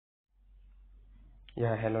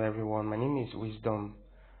Yeah, hello everyone. My name is Wisdom.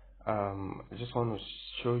 I just want to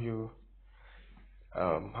show you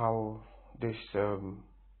how this Gramfree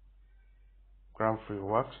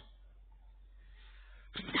works.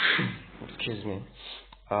 Excuse me.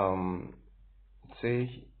 Um,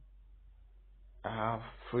 say I have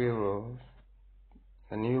three rows.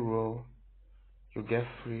 A new row, you get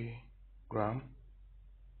free gram.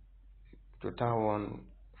 Total one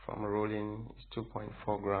from rolling is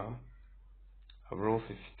 2.4 gram. I roll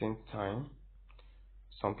 15 times.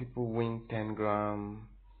 Some people win 10 gram.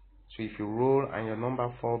 So if you roll and your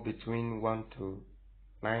number fall between 1 to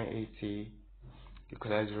 980, you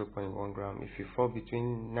collect 0.1 gram. If you fall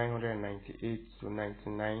between 998 to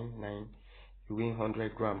 99.9, you win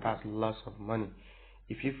 100 gram. That's lots of money.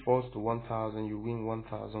 If it falls to 1000, you win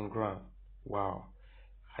 1000 gram. Wow.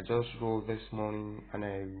 I just rolled this morning and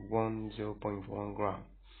I won 0.1 gram.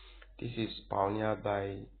 This is pioneered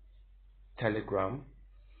by Telegram.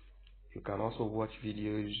 You can also watch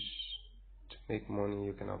videos to make money.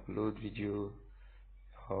 You can upload video.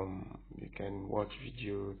 You can watch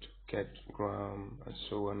video to get gram and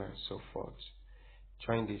so on and so forth.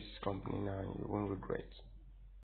 Join this company now, you won't regret.